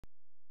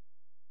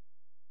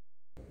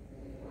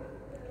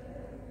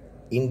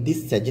In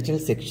this sagittal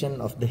section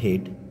of the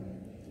head,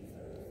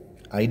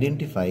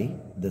 identify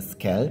the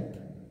scalp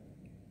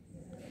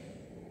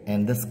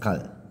and the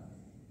skull.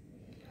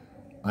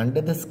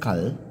 Under the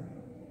skull,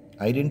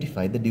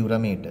 identify the dura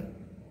mater.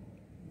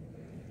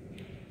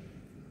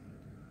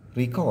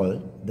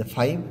 Recall the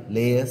 5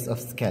 layers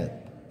of scalp: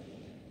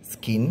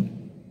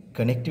 skin,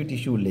 connective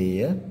tissue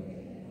layer,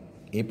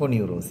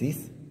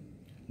 aponeurosis,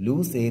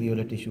 loose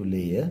areolar tissue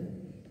layer,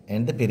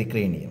 and the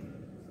pericranium.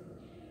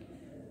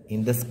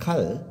 In the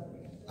skull,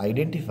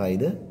 identify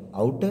the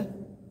outer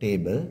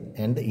table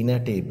and the inner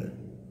table.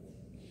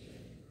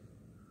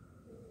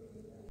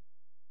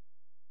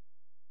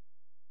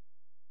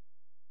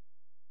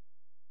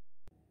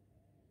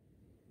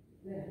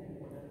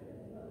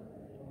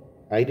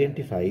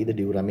 Identify the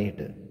dura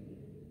mater.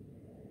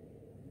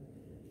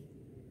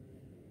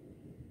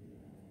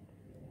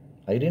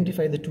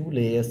 Identify the 2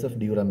 layers of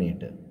dura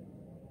mater,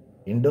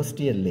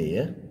 endosteal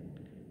layer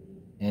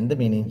and the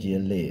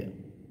meningeal layer.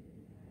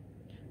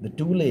 The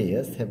 2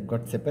 layers have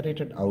got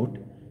separated out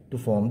to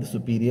form the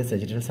superior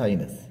sagittal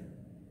sinus.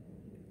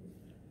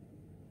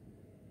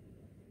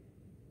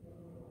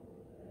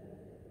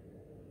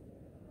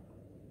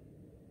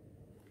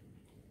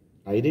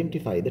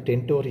 Identify the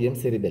tentorium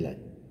cerebelli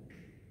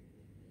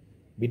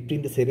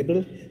between the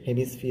cerebral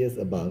hemispheres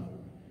above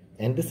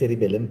and the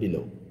cerebellum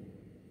below.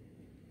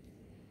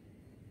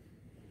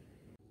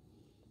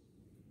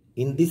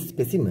 In this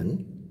specimen,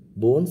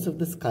 bones of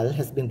the skull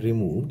has been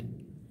removed,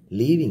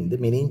 leaving the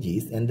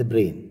meninges and the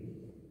brain.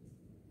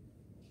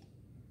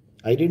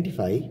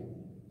 Identify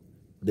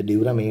the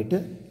dura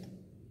mater,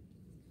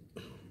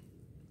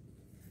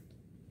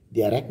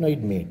 the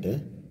arachnoid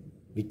mater,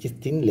 which is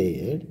thin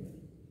layered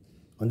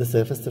on the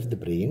surface of the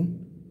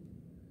brain,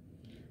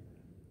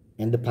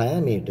 and the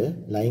pia mater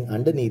lying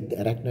underneath the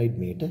arachnoid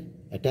mater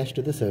attached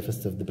to the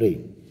surface of the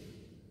brain.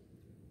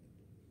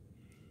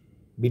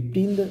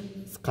 Between the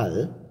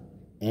skull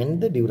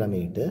and the dura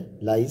mater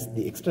lies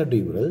the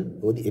extradural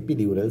or the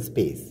epidural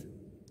space.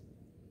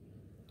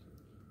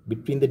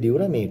 Between the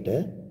dura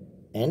mater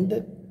and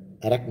the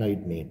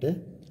arachnoid mater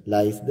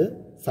lies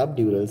the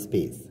subdural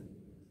space.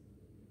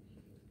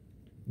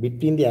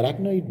 Between the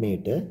arachnoid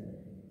mater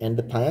and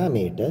the pia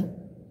mater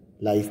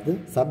lies the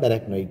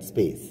subarachnoid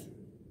space.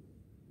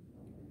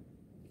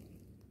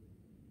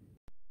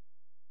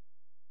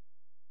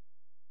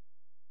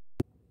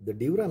 The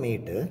dura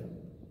mater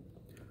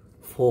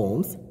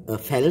forms a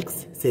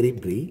falx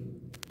cerebri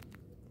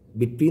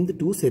between the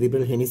 2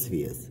 cerebral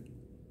hemispheres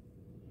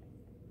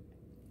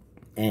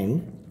and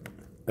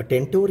a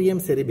tentorium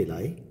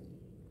cerebelli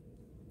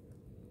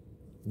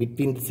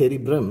between the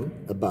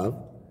cerebrum above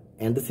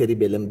and the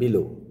cerebellum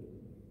below.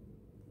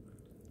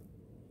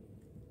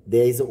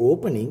 There is an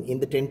opening in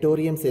the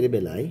tentorium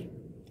cerebelli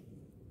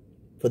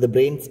for the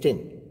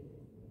brainstem.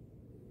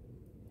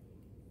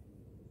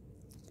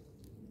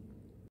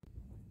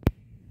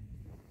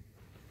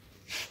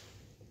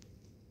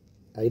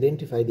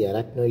 Identify the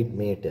arachnoid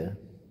mater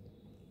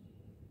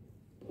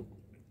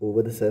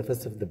over the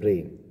surface of the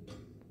brain.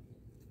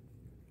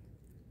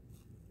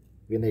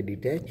 When I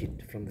detach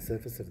it from the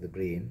surface of the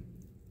brain,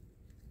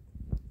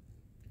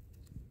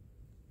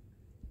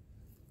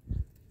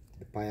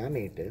 the pia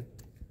mater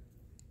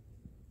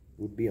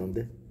would be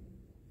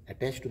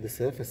attached to the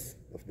surface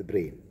of the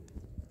brain,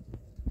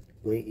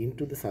 going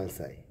into the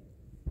sulci.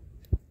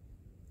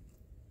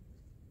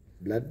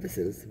 Blood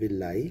vessels will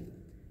lie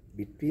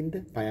between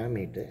the pia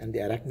mater and the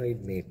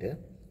arachnoid mater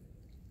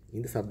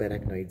in the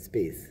subarachnoid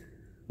space.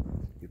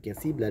 You can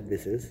see blood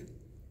vessels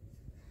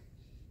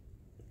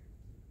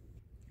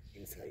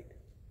inside.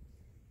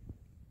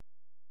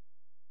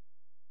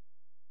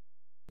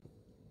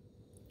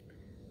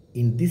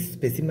 In this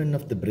specimen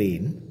of the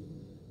brain,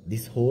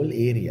 this whole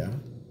area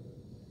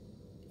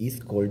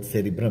is called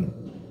cerebrum.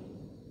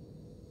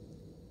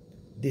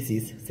 This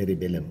is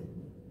cerebellum.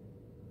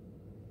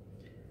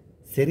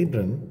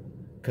 Cerebrum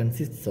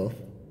consists of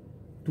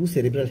 2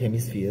 cerebral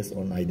hemispheres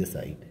on either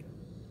side,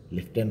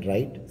 left and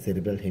right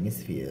cerebral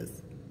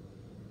hemispheres,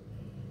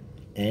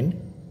 and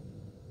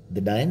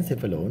the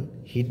diencephalon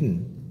hidden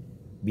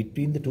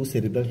between the 2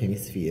 cerebral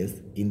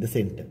hemispheres in the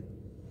center.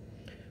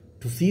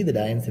 To see the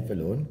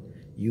diencephalon,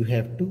 you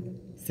have to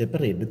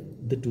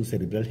separate the 2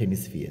 cerebral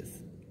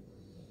hemispheres.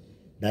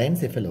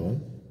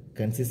 Diencephalon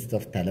consists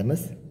of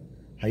thalamus,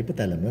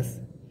 hypothalamus,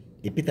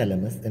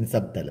 epithalamus, and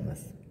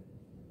subthalamus.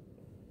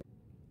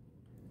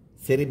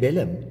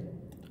 Cerebellum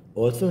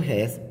also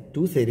has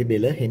 2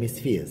 cerebellar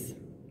hemispheres.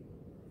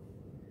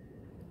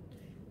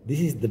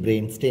 This is the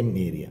brainstem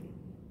area.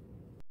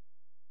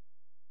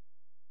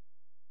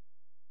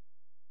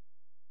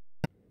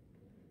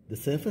 The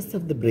surface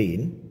of the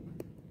brain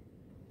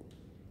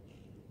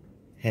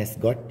has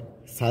got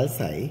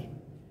sulci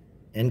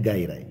and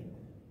gyri.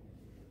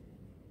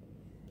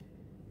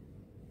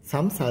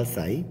 Some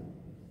sulci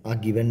are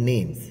given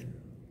names.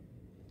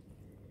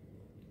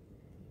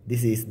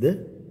 This is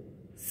the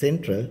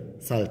central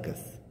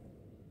sulcus.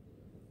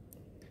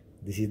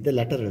 This is the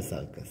lateral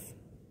sulcus.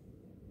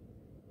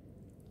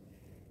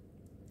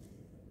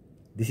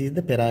 This is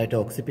the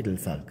parieto-occipital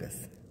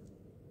sulcus,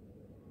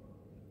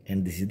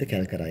 and this is the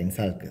calcarine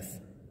sulcus.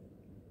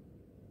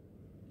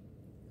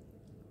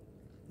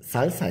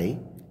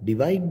 Sulci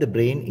divide the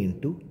brain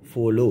into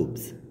 4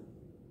 lobes.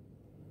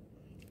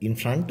 In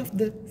front of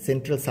the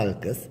central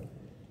sulcus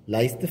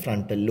lies the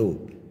frontal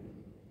lobe.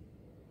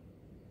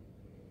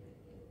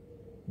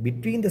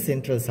 Between the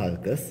central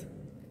sulcus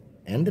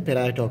and the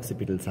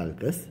parieto-occipital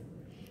sulcus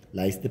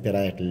lies the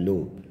parietal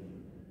lobe.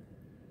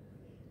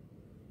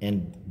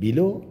 And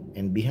below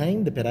and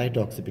behind the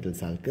parieto-occipital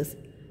sulcus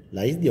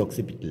lies the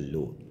occipital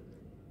lobe.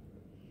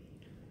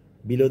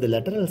 Below the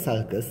lateral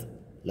sulcus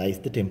lies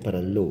the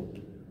temporal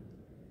lobe.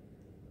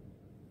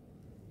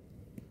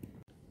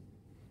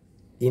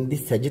 In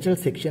this sagittal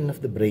section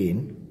of the brain,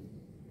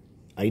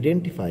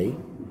 identify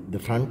the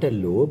frontal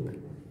lobe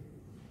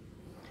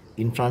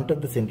in front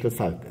of the central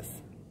sulcus,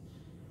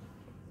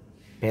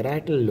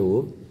 parietal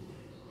lobe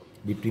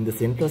between the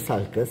central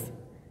sulcus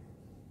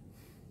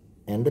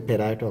and the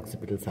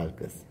parieto-occipital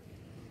sulcus,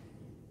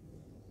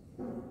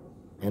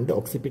 and the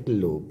occipital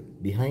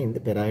lobe behind the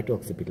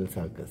parieto-occipital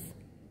sulcus.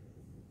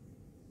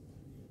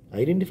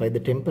 Identify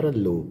the temporal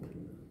lobe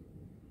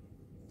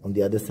on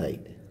the other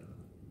side.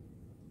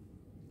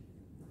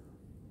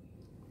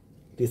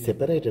 It is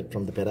separated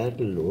from the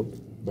parietal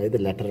lobe by the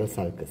lateral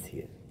sulcus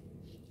here.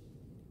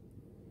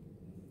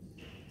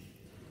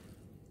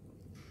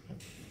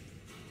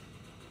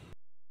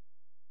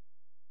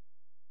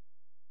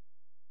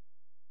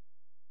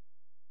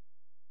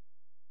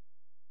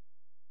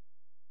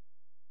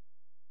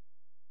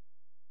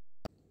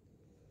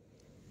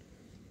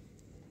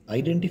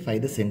 Identify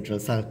the central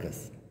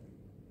sulcus.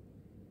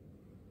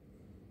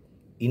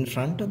 In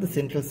front of the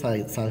central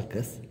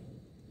sulcus,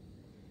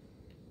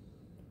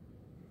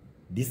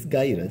 this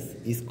gyrus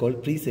is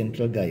called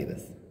precentral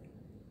gyrus.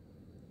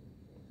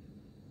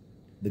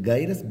 The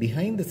gyrus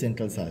behind the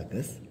central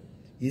sulcus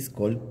is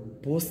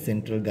called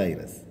postcentral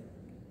gyrus.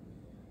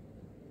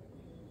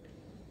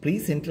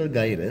 Precentral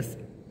gyrus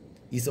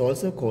is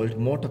also called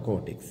motor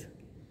cortex.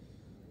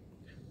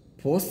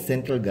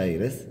 Postcentral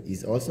gyrus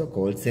is also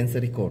called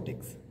sensory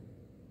cortex.